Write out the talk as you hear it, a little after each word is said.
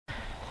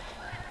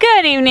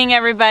Good evening,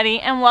 everybody,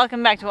 and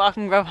welcome back to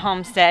Welcome Grove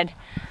Homestead.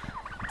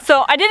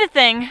 So I did a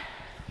thing,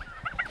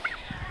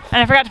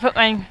 and I forgot to put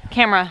my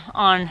camera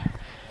on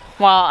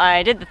while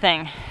I did the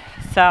thing,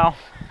 so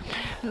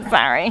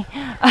sorry.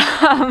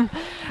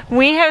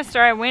 We have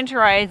started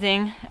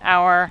winterizing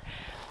our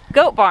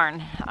goat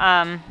barn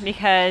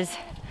because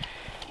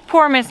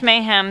poor Miss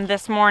Mayhem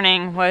this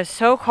morning was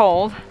so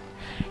cold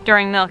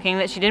during milking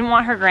that she didn't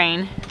want her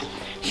grain.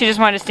 She just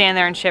wanted to stand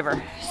there and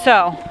shiver.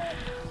 So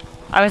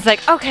I was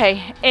like,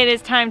 okay, it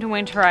is time to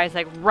winterize,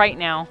 like right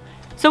now.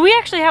 So we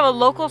actually have a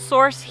local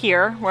source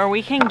here where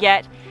we can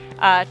get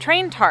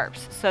train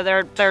tarps. So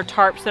they're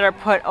tarps that are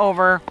put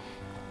over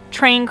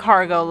train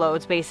cargo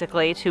loads,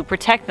 basically, to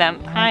protect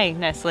them. Hi,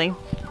 Nestle,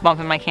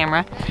 bumping my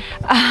camera.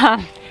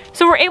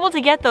 So we're able to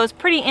get those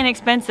pretty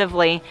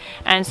inexpensively,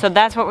 and so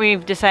that's what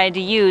we've decided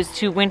to use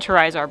to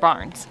winterize our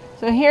barns.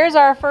 So here's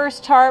our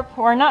first tarp.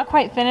 We're not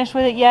quite finished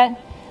with it yet,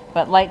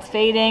 but light's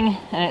fading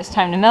and it's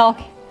time to milk.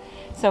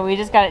 So we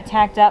just got it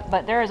tacked up,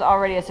 but there is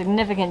already a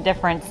significant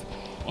difference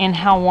in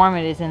how warm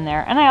it is in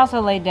there. And I also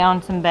laid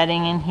down some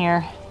bedding in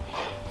here.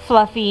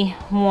 Fluffy,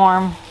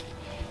 warm,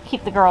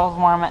 keep the girls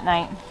warm at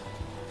night.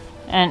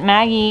 And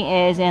Maggie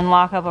is in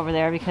lockup over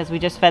there because we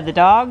just fed the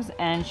dogs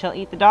and she'll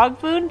eat the dog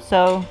food,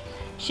 so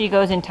she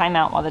goes in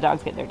timeout while the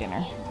dogs get their dinner.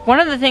 One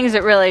of the things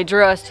that really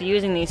drew us to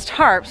using these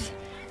tarps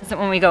is that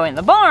when we go in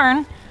the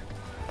barn,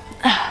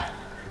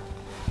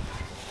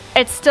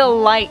 it's still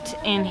light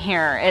in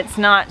here. It's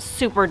not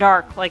super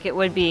dark like it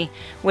would be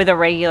with a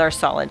regular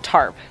solid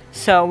tarp.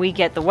 So we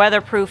get the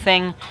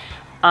weatherproofing,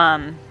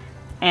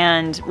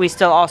 and we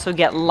still also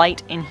get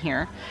light in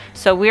here.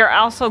 So we are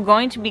also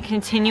going to be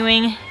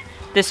continuing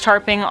this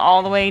tarping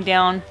all the way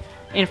down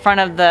in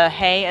front of the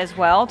hay as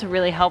well to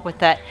really help with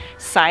that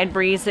side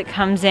breeze that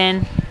comes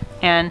in,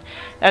 and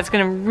that's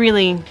going to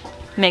really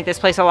make this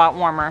place a lot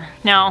warmer.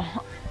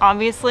 Now,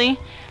 obviously,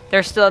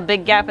 there's still a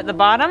big gap at the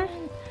bottom,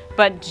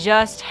 but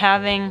just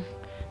having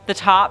the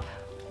top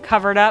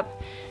covered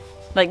up,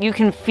 like, you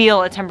can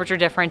feel a temperature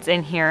difference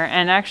in here.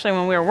 And actually,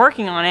 when we were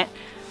working on it,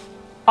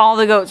 all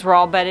the goats were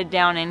all bedded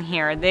down in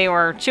here. They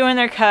were chewing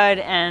their cud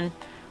and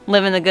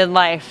living the good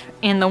life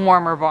in the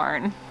warmer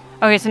barn.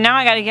 Okay, so now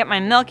I got to get my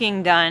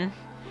milking done,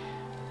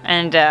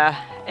 and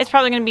it's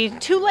probably going to be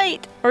too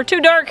late or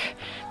too dark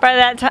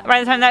by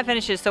the time that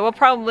finishes. So we'll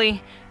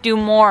probably do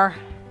more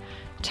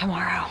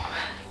tomorrow.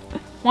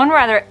 One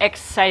rather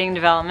exciting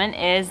development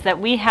is that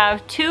we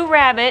have 2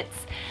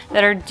 rabbits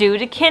that are due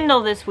to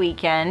kindle this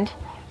weekend.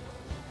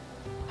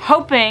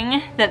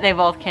 Hoping that they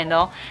both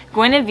kindle.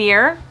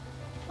 Guinevere,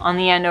 on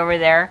the end over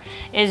there,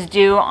 is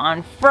due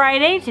on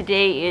Friday.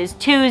 Today is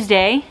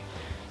Tuesday.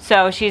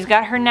 So she's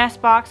got her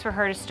nest box for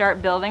her to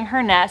start building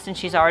her nest, and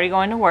she's already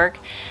going to work.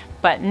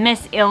 But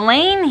Miss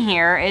Elaine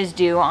here is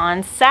due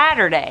on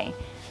Saturday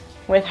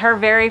with her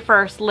very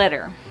first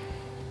litter.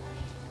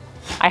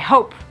 I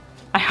hope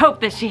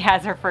that she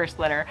has her first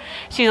litter.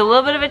 She's a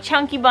little bit of a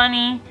chunky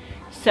bunny,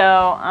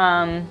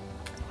 so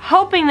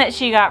hoping that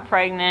she got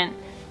pregnant.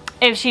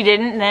 If she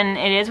didn't, then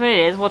it is what it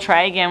is. We'll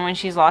try again when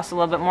she's lost a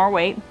little bit more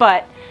weight.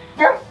 But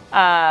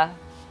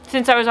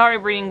since I was already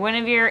breeding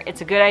Guinevere,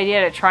 it's a good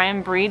idea to try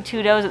and breed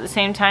 2 does at the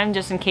same time,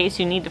 just in case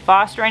you need to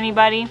foster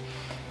anybody.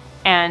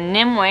 And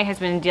Nimue has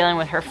been dealing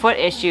with her foot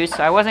issues,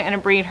 so I wasn't going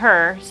to breed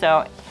her,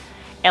 so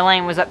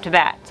Elaine was up to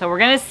bat. So we're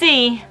going to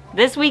see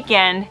this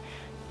weekend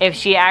if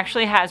she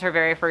actually has her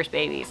very first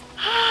babies.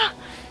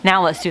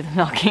 Now let's do the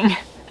milking.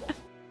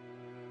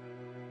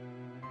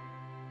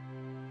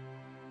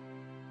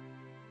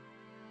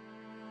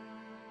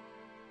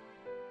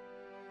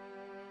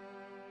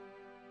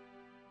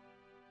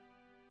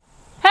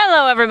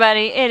 Hello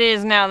everybody, it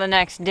is now the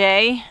next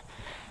day.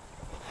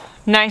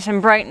 Nice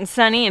and bright and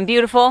sunny and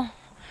beautiful.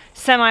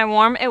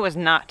 Semi-warm. It was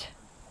not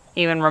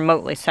even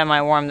remotely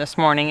semi-warm this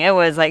morning. It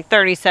was like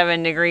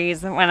 37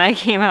 degrees when I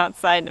came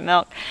outside to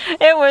milk.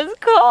 It was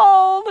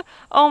cold.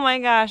 Oh my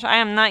gosh, I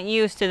am not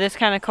used to this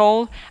kind of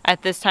cold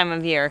at this time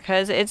of year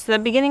because it's the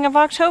beginning of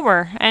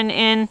October, and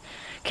in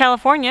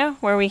California,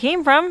 where we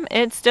came from,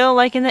 it's still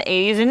like in the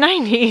 80s and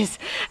 90s,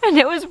 and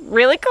it was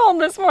really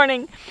cold this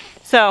morning.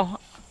 So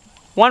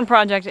one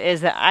project is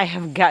that I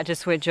have got to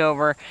switch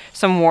over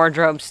some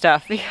wardrobe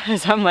stuff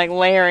because I'm like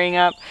layering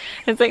up.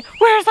 It's like,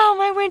 where's all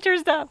my winter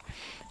stuff?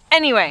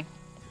 Anyway,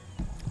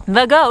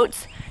 the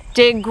goats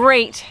did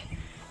great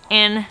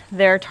in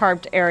their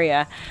tarped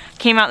area.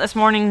 Came out this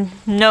morning,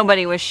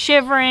 nobody was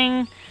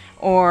shivering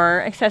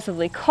or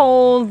excessively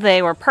cold.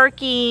 They were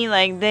perky,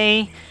 like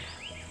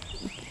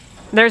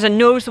there's a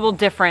noticeable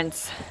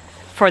difference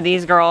for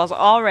these girls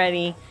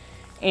already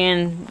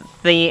in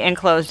the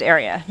enclosed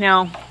area.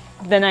 Now,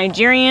 the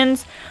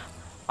Nigerians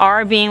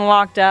are being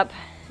locked up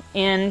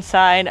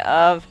inside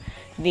of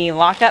the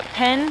lockup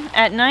pen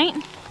at night.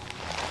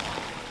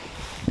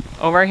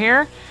 Over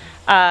here.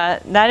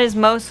 That is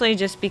mostly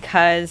just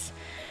because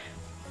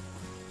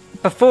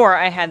before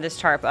I had this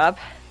tarp up,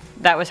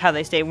 that was how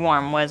they stayed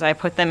warm, was I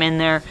put them in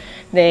there.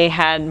 They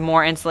had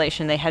more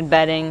insulation, they had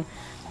bedding,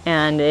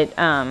 and it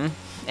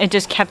it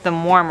just kept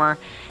them warmer.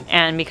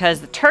 And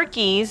because the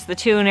turkeys, the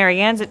 2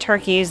 Narragansett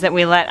turkeys that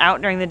we let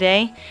out during the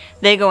day,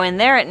 they go in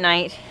there at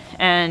night,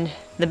 and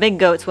the big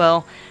goats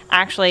will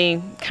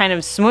actually kind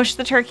of smush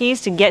the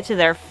turkeys to get to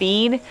their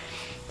feed.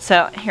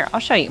 So here, I'll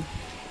show you.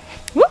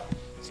 Whoop!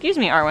 Excuse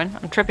me, Arwen,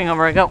 I'm tripping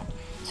over a goat.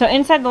 So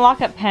inside the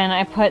lockup pen,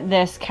 I put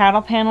this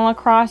cattle panel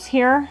across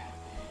here.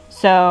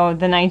 So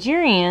the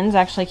Nigerians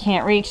actually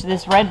can't reach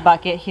this red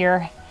bucket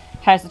here.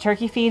 Has the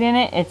turkey feed in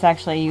it. It's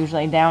actually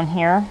usually down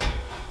here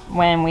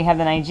when we have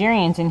the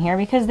Nigerians in here,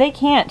 because they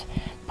can't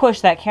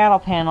push that cattle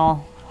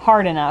panel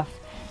hard enough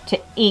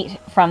to eat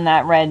from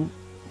that red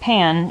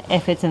pan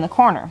if it's in the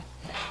corner.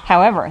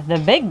 However, the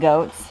big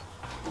goats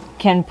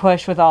can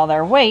push with all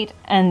their weight,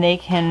 and they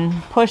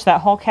can push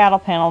that whole cattle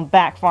panel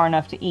back far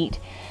enough to eat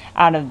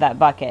out of that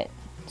bucket.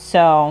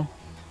 So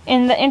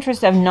in the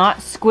interest of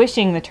not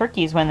squishing the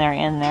turkeys when they're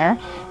in there,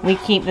 we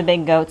keep the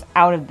big goats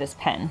out of this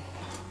pen.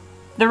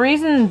 The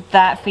reason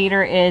that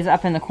feeder is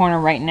up in the corner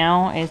right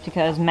now is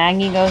because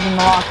Maggie goes in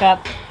the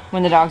lockup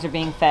when the dogs are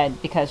being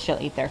fed, because she'll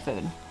eat their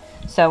food.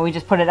 So we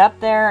just put it up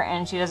there,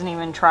 and she doesn't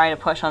even try to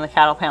push on the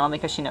cattle panel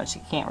because she knows she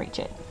can't reach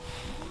it.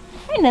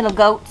 Hey, little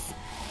goats.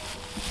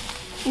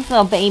 These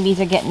little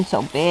babies are getting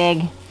so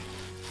big.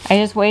 I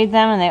just weighed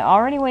them, and they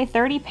already weigh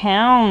 30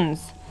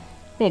 pounds.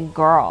 Big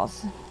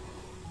girls.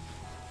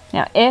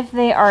 Now, if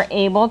they are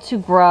able to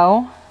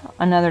grow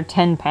another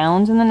 10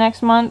 pounds in the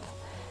next month,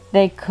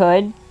 they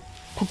could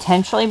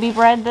potentially be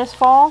bred this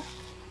fall.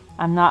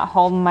 I'm not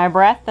holding my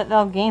breath that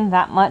they'll gain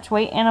that much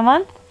weight in a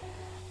month,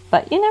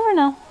 but you never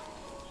know.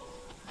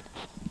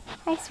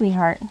 Hi,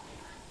 sweetheart.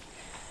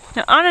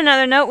 Now, on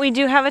another note, we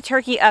do have a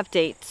turkey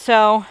update.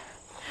 So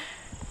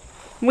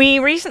we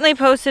recently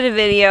posted a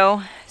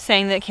video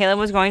saying that Caleb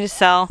was going to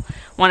sell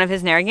one of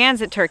his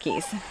Narragansett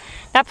turkeys.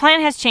 That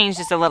plan has changed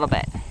just a little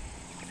bit.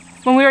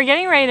 When we were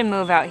getting ready to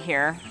move out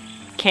here,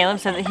 Caleb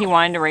said that he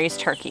wanted to raise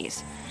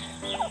turkeys.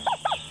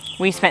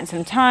 We spent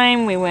some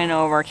time, we went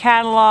over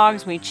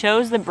catalogs, we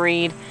chose the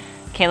breed.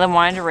 Caleb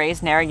wanted to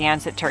raise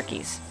Narragansett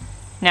turkeys.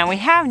 Now we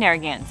have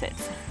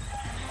Narragansetts.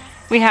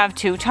 We have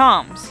 2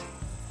 Toms.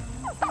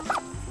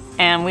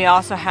 And we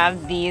also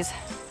have these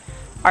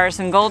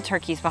Artisan Gold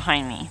turkeys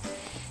behind me.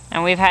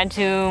 And we've had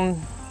to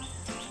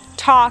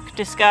talk,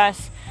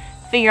 discuss,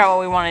 figure out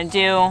what we want to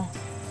do.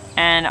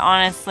 And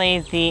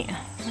honestly,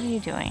 what are you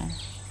doing?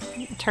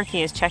 The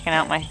turkey is checking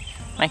out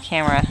my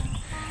camera.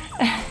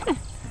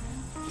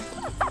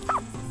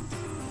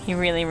 He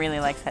really,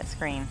 really likes that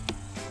screen.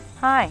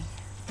 Hi.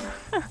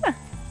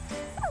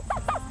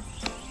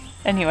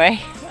 Anyway,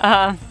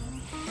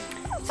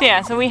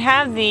 so we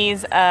have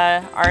these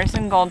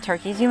Artisan Gold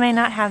turkeys. You may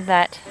not have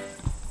that.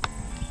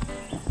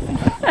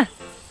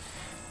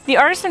 The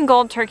Artisan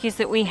Gold turkeys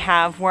that we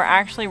have were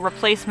actually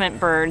replacement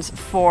birds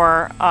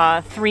for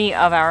 3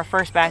 of our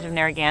first batch of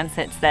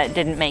Narragansetts that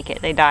didn't make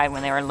it. They died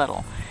when they were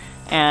little.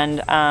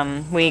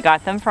 And we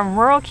got them from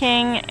Rural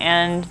King,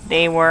 and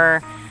they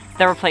were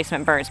the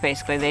replacement birds,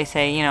 basically. They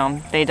say, you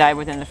know, they died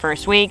within the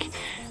first week.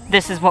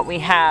 This is what we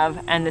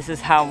have, and this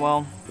is how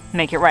we'll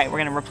make it right. We're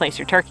going to replace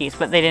your turkeys,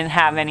 but they didn't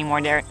have any more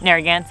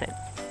Narragansett.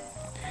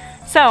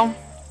 So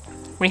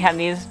we have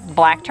these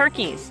black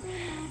turkeys.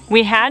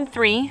 We had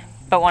 3,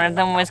 but one of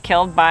them was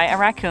killed by a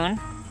raccoon.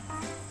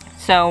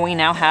 So we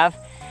now have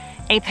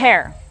a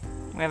pair.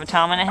 We have a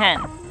Tom and a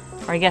hen.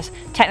 Or I guess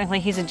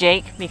technically he's a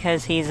Jake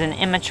because he's an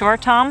immature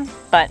Tom,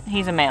 but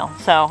he's a male.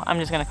 So I'm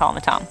just going to call him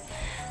a Tom.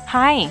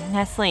 Hi,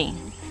 Nestle.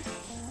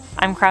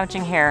 I'm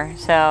crouching here,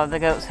 so the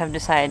goats have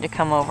decided to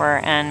come over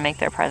and make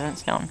their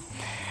presence known.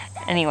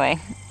 Anyway,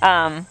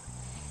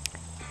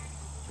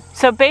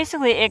 so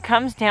basically it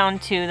comes down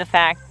to the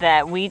fact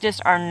that we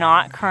just are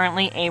not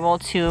currently able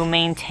to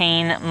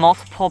maintain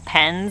multiple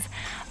pens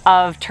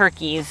of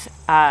turkeys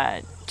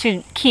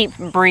to keep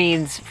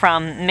breeds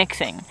from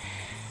mixing.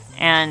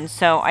 And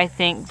so I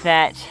think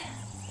that,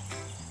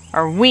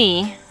 or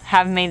we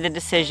have made the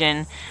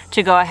decision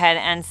to go ahead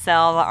and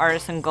sell the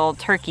Artisan Gold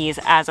turkeys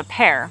as a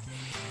pair.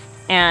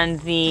 And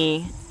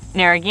the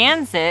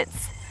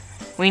Narragansetts,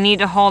 we need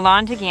to hold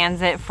on to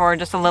Gansett for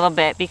just a little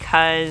bit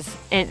because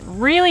it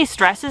really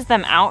stresses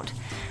them out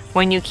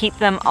when you keep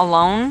them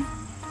alone.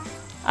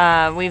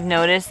 We've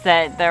noticed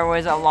that there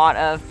was a lot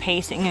of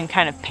pacing and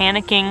kind of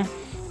panicking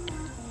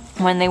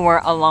when they were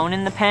alone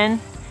in the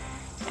pen.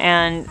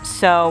 And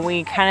so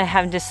we kind of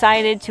have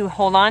decided to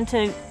hold on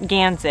to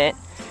Gansett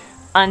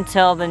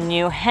until the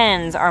new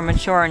hens are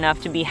mature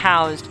enough to be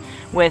housed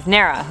with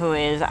Nara, who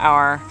is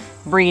our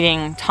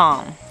breeding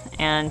Tom.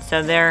 And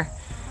so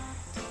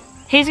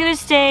he's going to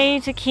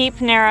stay to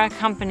keep Nara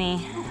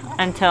company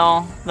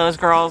until those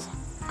girls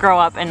grow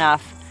up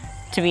enough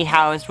to be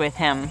housed with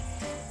him.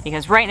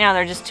 Because right now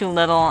they're just too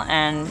little,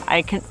 and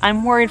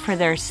I'm worried for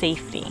their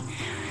safety.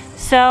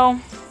 So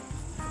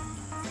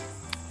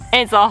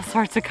it's all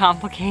sorts of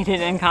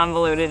complicated and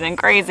convoluted and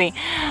crazy.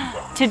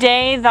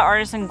 Today, the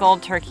Artisan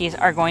Gold turkeys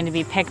are going to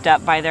be picked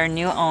up by their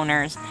new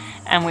owners,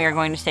 and we are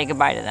going to say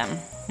goodbye to them.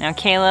 Now,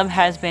 Caleb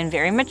has been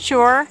very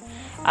mature.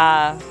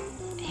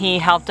 he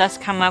helped us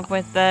come up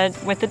with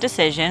the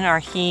decision, or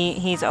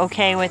he's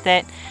okay with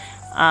it.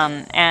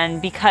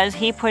 And because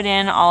he put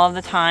in all of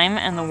the time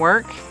and the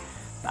work,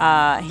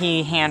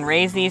 he hand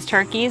raised these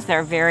turkeys.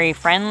 They're very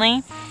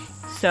friendly.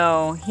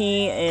 So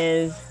he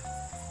is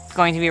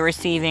going to be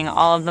receiving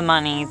all of the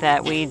money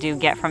that we do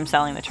get from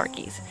selling the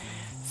turkeys.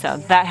 So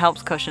that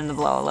helps cushion the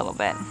blow a little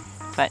bit.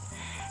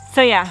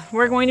 So yeah,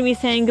 we're going to be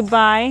saying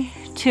goodbye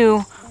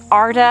to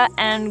Arda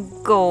and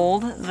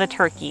Gold, the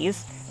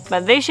turkeys,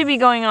 but they should be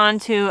going on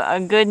to a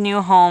good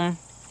new home.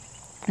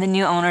 The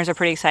new owners are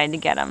pretty excited to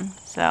get them.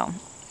 So,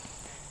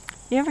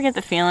 you ever get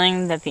the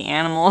feeling that the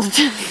animals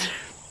just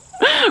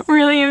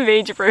really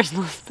invade your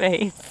personal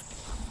space?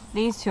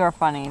 These two are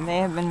funny. They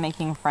have been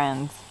making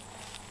friends.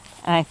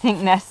 And I think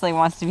Nestle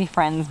wants to be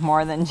friends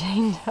more than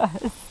Jane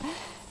does.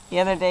 The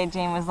other day,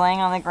 Jane was laying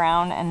on the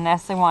ground and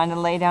Nestle wanted to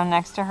lay down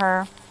next to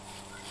her.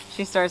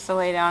 She starts to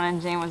lay down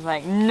and Jane was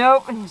like,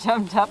 nope, and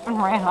jumped up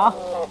and ran off.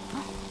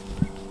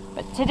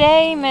 But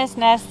today, Miss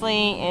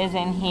Nestle is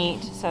in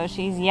heat, so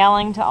she's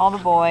yelling to all the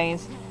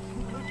boys.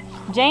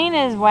 Jane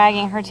is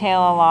wagging her tail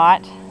a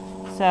lot,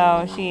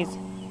 so she's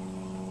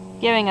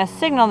giving a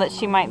signal that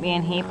she might be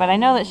in heat, but I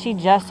know that she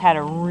just had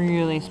a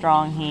really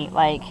strong heat,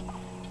 like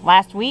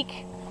last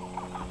week.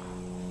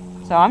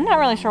 So I'm not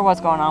really sure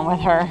what's going on with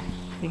her,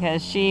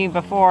 because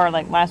before,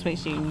 like last week,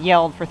 she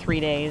yelled for 3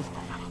 days.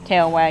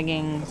 Tail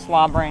wagging,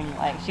 slobbering,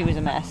 like she was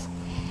a mess.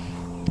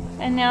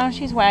 And now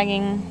she's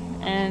wagging,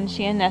 and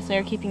she and Nestle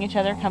are keeping each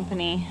other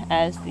company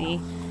as the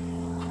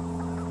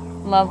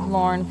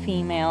lovelorn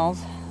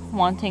females,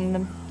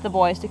 wanting the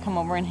boys to come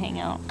over and hang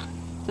out.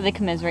 So they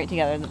commiserate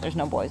together that there's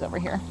no boys over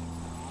here.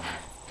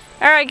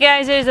 Alright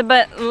guys, it is a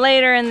bit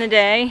later in the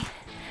day.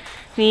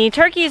 The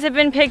turkeys have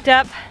been picked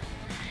up,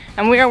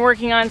 and we are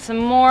working on some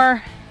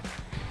more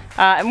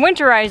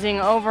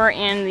winterizing over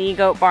in the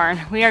goat barn.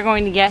 We are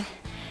going to get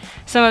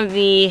some of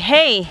the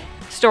hay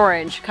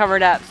storage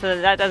covered up so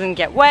that doesn't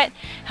get wet,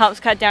 helps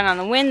cut down on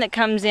the wind that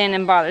comes in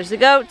and bothers the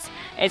goats.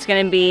 It's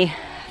going to be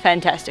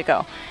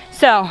fantastico.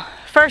 So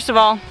first of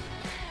all,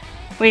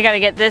 we got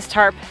to get this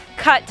tarp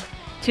cut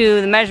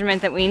to the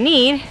measurement that we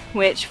need,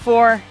 which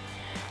for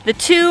the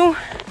 2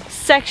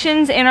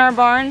 sections in our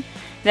barn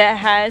that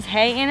has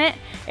hay in it,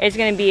 it's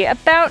going to be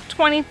about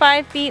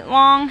 25 feet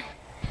long.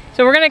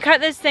 So we're going to cut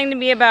this thing to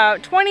be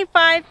about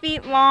 25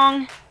 feet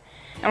long,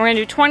 and we're going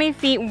to do 20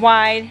 feet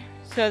wide,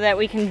 so that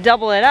we can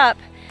double it up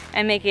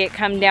and make it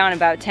come down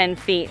about 10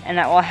 feet, and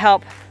that will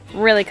help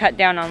really cut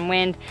down on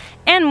wind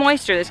and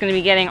moisture that's going to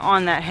be getting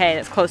on that hay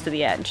that's close to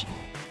the edge.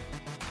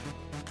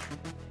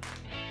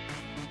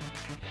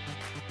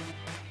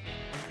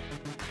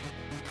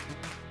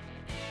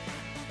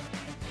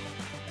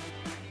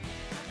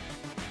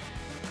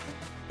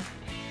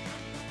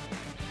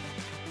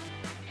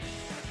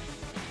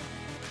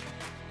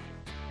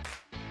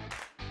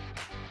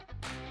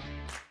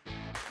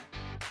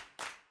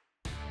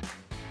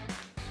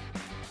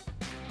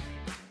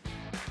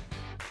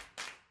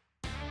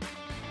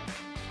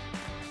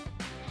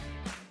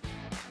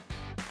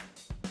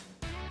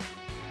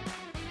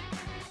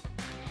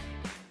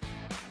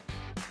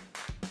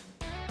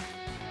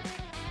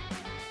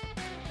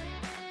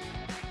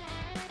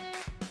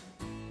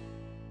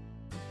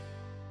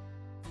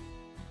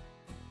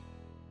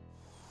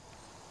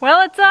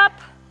 Well, it's up.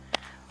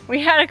 We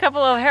had a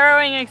couple of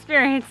harrowing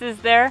experiences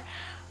there.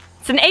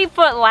 It's an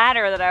 8-foot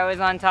ladder that I was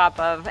on top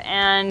of,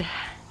 and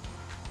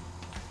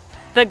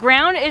the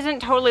ground isn't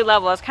totally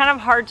level. It's kind of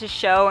hard to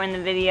show in the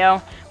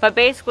video, but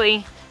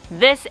basically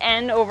this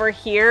end over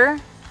here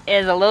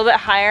is a little bit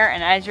higher,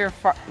 and as you're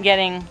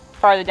getting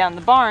farther down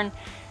the barn,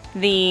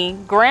 the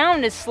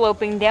ground is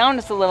sloping down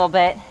just a little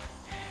bit,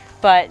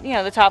 but you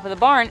know, the top of the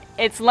barn,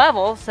 it's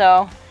level,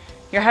 so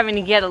you're having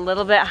to get a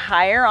little bit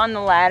higher on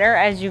the ladder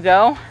as you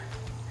go.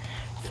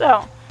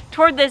 So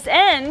toward this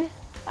end,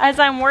 as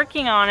I'm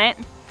working on it,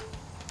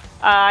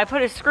 I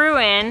put a screw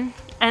in,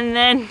 and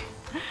then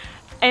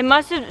it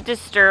must have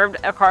disturbed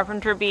a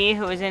carpenter bee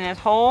who was in his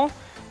hole,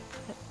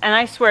 and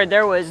I swear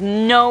there was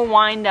no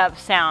wind-up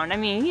sound. I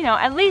mean, you know,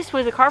 at least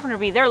with a carpenter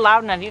bee, they're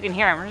loud enough you can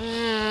hear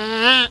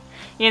them.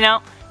 You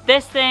know,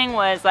 this thing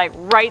was like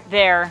right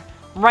there,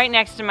 right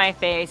next to my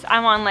face.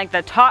 I'm on like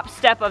the top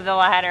step of the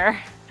ladder,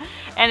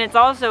 and it's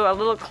also a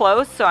little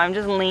close, so I'm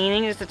just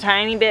leaning just a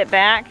tiny bit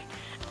back.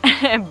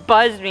 It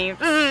buzzed me.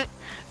 I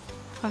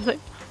was like,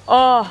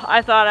 oh,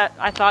 I thought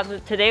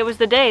that today was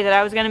the day that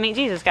I was gonna meet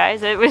Jesus,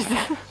 guys. It was,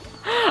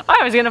 I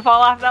was gonna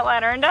fall off that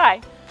ladder and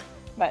die,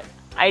 but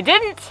I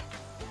didn't.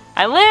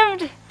 I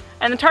lived,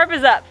 and the tarp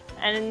is up,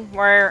 and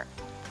we're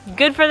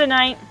good for the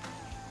night.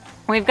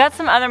 We've got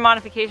some other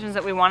modifications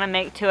that we want to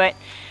make to it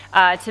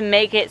to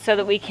make it so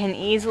that we can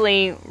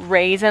easily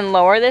raise and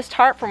lower this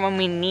tarp for when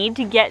we need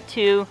to get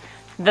to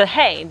the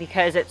hay,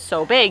 because it's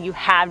so big you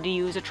have to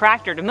use a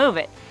tractor to move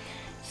it.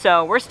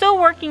 So we're still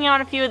working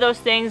out a few of those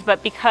things,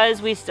 but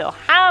because we still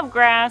have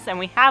grass and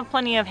we have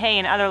plenty of hay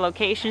in other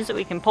locations that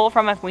we can pull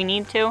from if we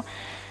need to,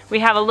 we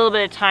have a little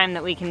bit of time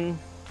that we can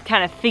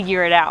kind of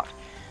figure it out.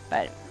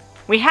 But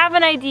we have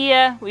an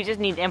idea, we just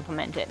need to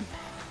implement it.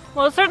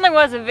 Well, it certainly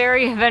was a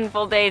very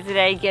eventful day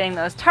today, getting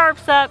those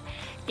tarps up,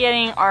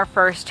 getting our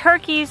first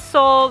turkeys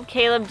sold.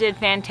 Caleb did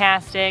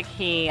fantastic.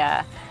 He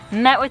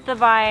met with the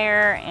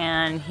buyer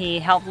and he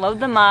helped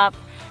load them up,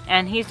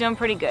 and he's doing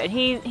pretty good.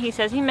 He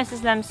says he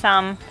misses them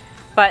some,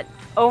 but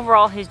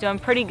overall he's doing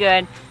pretty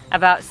good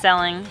about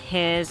selling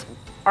his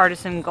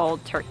artisan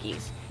gold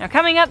turkeys. Now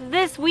coming up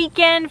this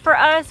weekend for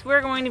us,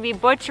 we're going to be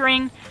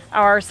butchering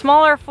our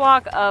smaller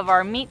flock of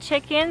our meat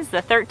chickens,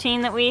 the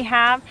 13 that we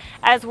have,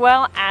 as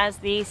well as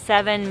the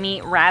 7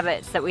 meat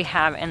rabbits that we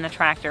have in the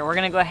tractor. We're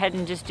gonna go ahead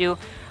and just do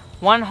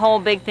one whole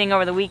big thing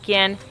over the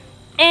weekend,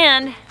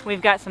 and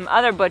we've got some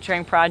other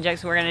butchering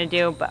projects we're gonna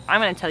do, but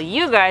I'm gonna tell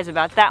you guys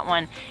about that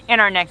one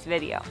in our next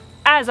video.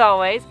 As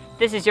always,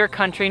 this is your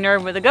country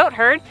nerd with a goat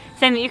herd,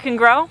 saying that you can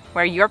grow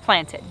where you're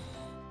planted.